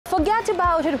forget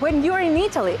about it when you're in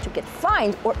Italy to get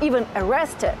fined or even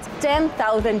arrested.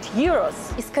 10,000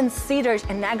 euros is considered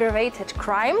an aggravated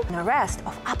crime, an arrest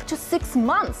of up to 6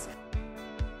 months.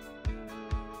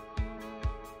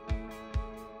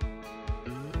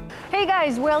 Hey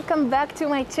guys, welcome back to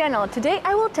my channel. Today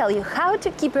I will tell you how to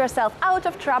keep yourself out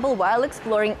of trouble while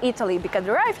exploring Italy, because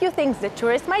there are a few things that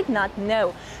tourists might not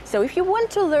know. So if you want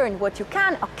to learn what you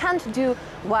can or can't do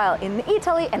while in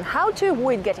Italy and how to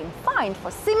avoid getting fined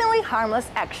for seemingly harmless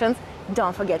actions,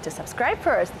 don't forget to subscribe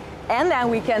first, and then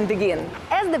we can begin.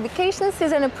 As the vacation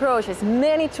season approaches,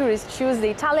 many tourists choose the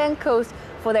Italian coast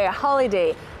for their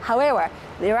holiday. However,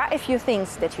 there are a few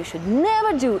things that you should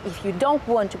never do if you don't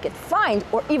want to get fined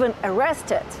or even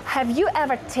arrested. Have you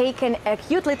ever taken a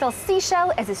cute little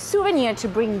seashell as a souvenir to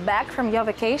bring back from your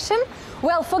vacation?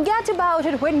 Well, forget about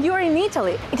it when you're in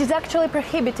Italy. It is actually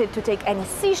prohibited to take any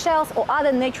seashells or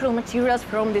other natural materials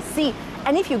from the sea.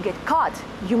 And if you get caught,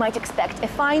 you might expect a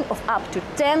fine of up to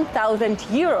 10,000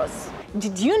 euros.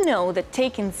 Did you know that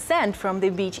taking sand from the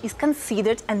beach is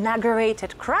considered an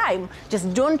aggravated crime?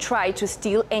 Just don't try to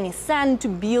steal any sand to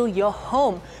build your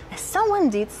home, as someone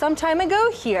did some time ago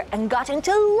here and got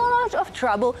into a lot of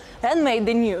trouble and made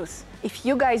the news. If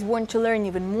you guys want to learn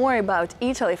even more about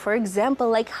Italy, for example,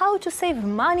 like how to save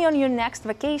money on your next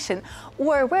vacation,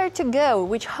 or where to go,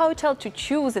 which hotel to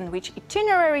choose and which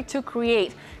itinerary to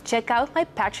create, check out my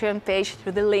Patreon page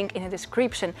through the link in the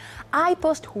description. I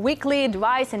post weekly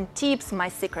advice and tips, my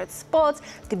secret spots,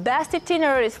 the best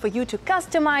itineraries for you to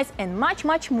customize, and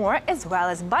much more, as well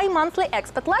as bi-monthly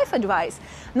expat life advice.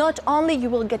 Not only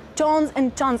you will get tons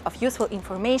and tons of useful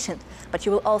information, but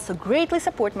you will also greatly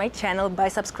support my channel by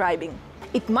subscribing.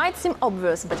 It might seem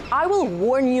obvious, but I will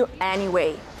warn you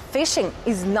anyway. Fishing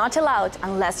is not allowed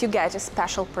unless you get a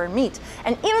special permit,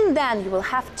 and even then you will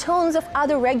have tons of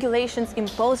other regulations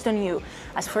imposed on you,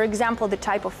 as for example the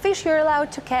type of fish you're allowed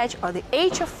to catch, or the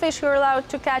age of fish you're allowed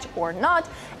to catch or not,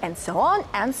 and so on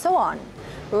and so on.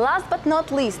 Last but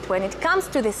not least, when it comes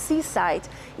to the seaside,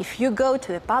 if you go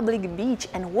to the public beach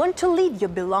and want to leave your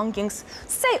belongings,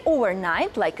 say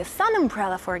overnight, like a sun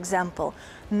umbrella for example,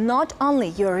 not only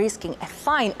you're risking a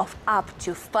fine of up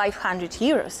to 500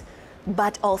 euros,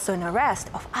 but also an arrest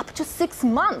of up to 6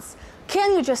 months.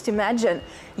 Can you just imagine?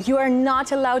 You are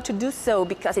not allowed to do so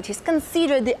because it is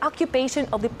considered the occupation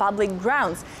of the public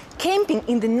grounds. Camping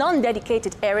in the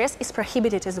non-dedicated areas is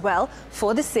prohibited as well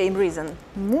for the same reason.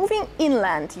 Moving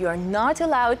inland, you are not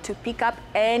allowed to pick up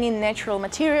any natural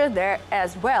material there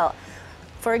as well.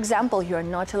 For example, you are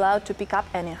not allowed to pick up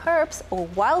any herbs or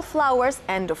wildflowers,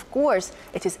 and of course,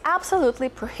 it is absolutely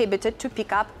prohibited to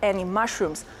pick up any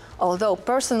mushrooms. Although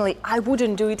personally, I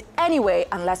wouldn't do it anyway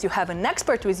unless you have an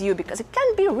expert with you, because it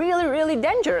can be really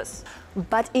dangerous.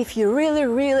 But if you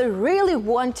really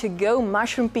want to go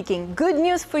mushroom picking, good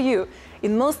news for you.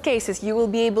 In most cases, you will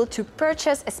be able to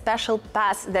purchase a special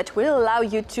pass that will allow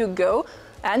you to go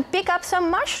and pick up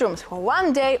some mushrooms for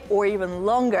 1 day or even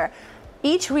longer.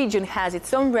 Each region has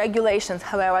its own regulations,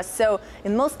 however, so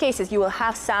in most cases you will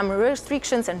have some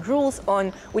restrictions and rules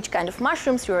on which kind of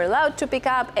mushrooms you're allowed to pick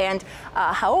up and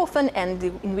how often and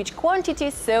in which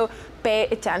quantities, so pay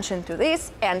attention to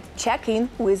this and check in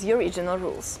with your regional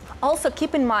rules. Also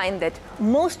keep in mind that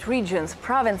most regions,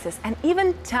 provinces and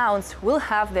even towns will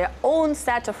have their own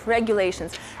set of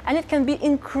regulations, and it can be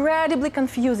incredibly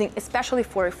confusing, especially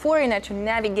for a foreigner, to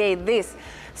navigate this.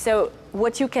 So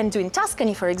what you can do in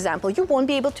Tuscany, for example, you won't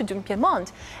be able to do in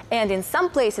Piedmont. And in some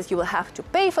places you will have to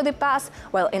pay for the pass,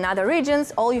 while in other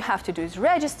regions all you have to do is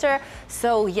register.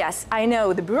 So yes, I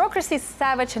know the bureaucracy is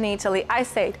savage in Italy, I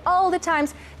say it all the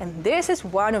times, and this is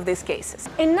one of these cases.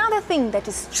 Another thing that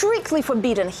is strictly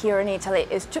forbidden here in Italy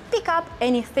is to pick up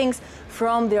any things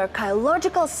from the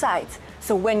archaeological sites.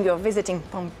 So when you're visiting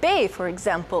Pompeii, for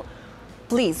example,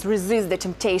 please resist the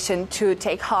temptation to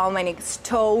take home any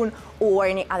stone or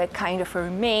any other kind of a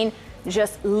remain.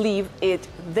 Just leave it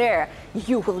there.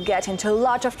 You will get into a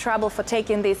lot of trouble for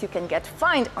taking this. You can get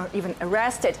fined or even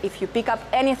arrested if you pick up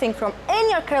anything from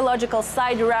any archaeological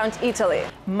site around Italy.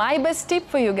 My best tip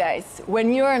for you guys: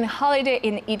 when you're on holiday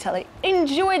in Italy,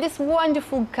 enjoy this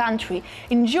wonderful country,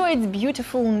 enjoy its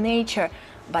beautiful nature,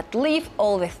 but leave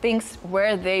all the things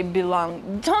where they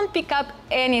belong. Don't pick up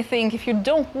anything if you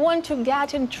don't want to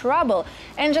get in trouble,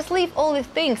 and just leave all the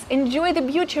things. Enjoy the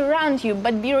beauty around you,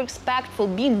 but be respectful,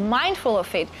 be mindful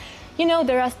of it. You know,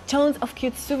 there are tons of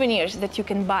cute souvenirs that you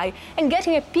can buy, and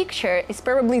getting a picture is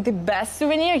probably the best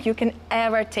souvenir you can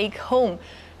ever take home.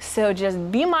 So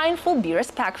just be mindful, be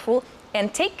respectful,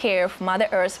 and take care of Mother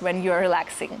Earth when you're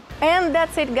relaxing. And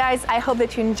that's it, guys. I hope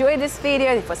that you enjoyed this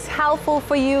video. It was helpful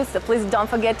for you, so please don't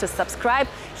forget to subscribe,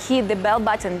 hit the bell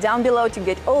button down below to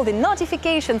get all the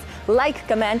notifications, like,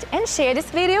 comment and share this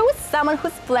video with someone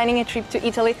who's planning a trip to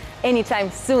Italy anytime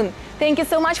soon. Thank you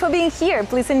so much for being here.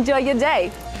 Please enjoy your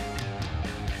day.